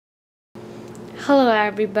Hello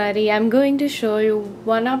everybody, I'm going to show you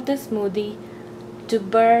one of the smoothie to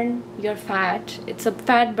burn your fat. It's a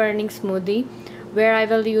fat burning smoothie where I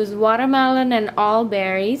will use watermelon and all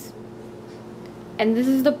berries, and this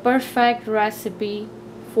is the perfect recipe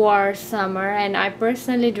for summer, and I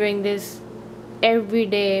personally drink this every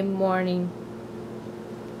day morning.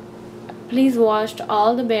 Please wash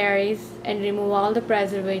all the berries and remove all the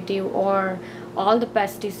preservative or all the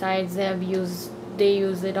pesticides they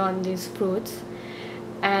use it on these fruits.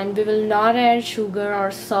 And we will not add sugar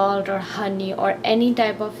or salt or honey or any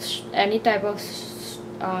type of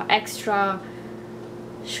extra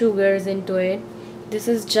sugars into it. This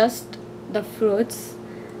is just the fruits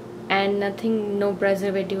and nothing, no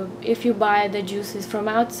preservative. If you buy the juices from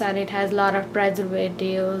outside, it has a lot of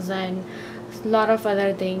preservatives and a lot of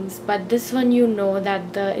other things, but this one, you know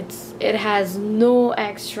that it has no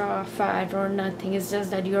extra fat or nothing. It's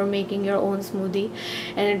just that you're making your own smoothie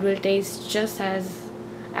and it will taste just as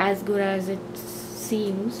good as it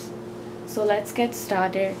seems. So let's get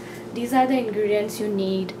started. These are the ingredients you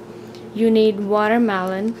need. You need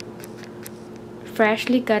watermelon,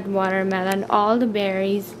 freshly cut watermelon, all the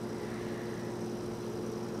berries,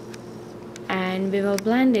 and we will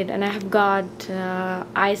blend it. And I have got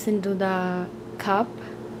ice into the cup,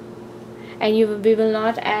 and we will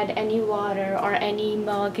not add any water or any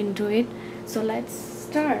milk into it. So let's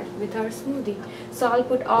start with our smoothie. So I'll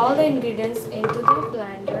put all the ingredients into the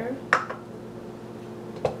blender.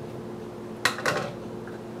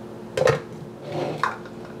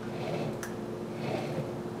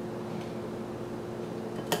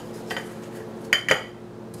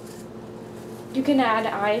 You can add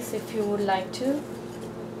ice if you would like to.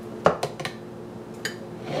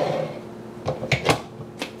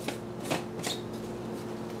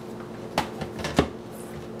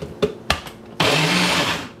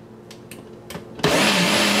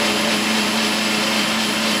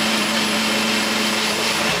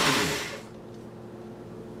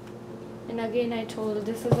 And again, I told you,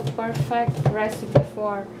 this is a perfect recipe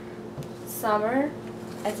for summer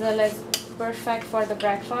as well as perfect for the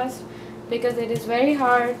breakfast, because it is very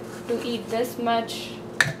hard to eat this much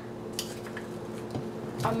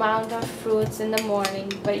amount of fruits in the morning,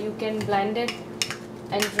 but you can blend it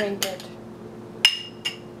and drink it.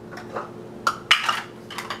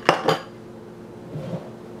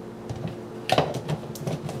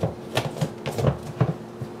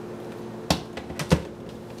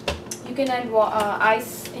 You can add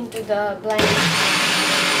ice into the blender.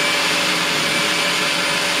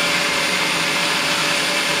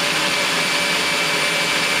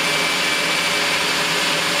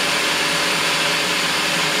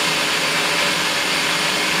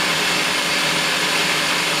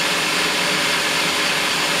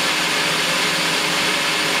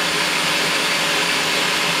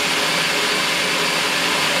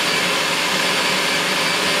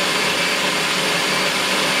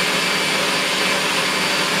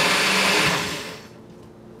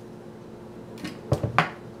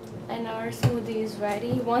 And our smoothie is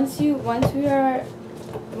ready. Once you're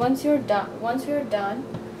done,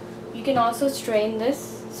 you can also strain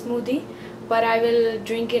this smoothie, but I will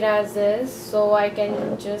drink it as is, so I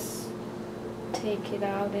can just take it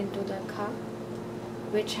out into the cup,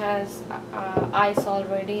 which has ice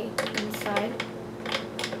already inside.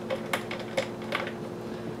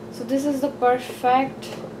 So this is the perfect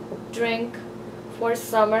drink for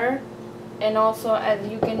summer, and also as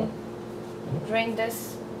you can drink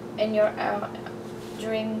this in your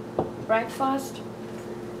during breakfast,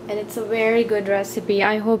 and it's a very good recipe.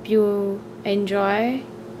 I hope you've enjoyed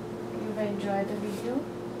the video,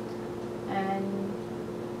 and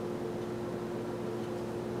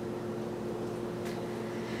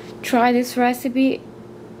try this recipe.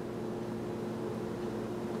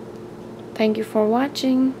 Thank you for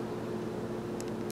watching.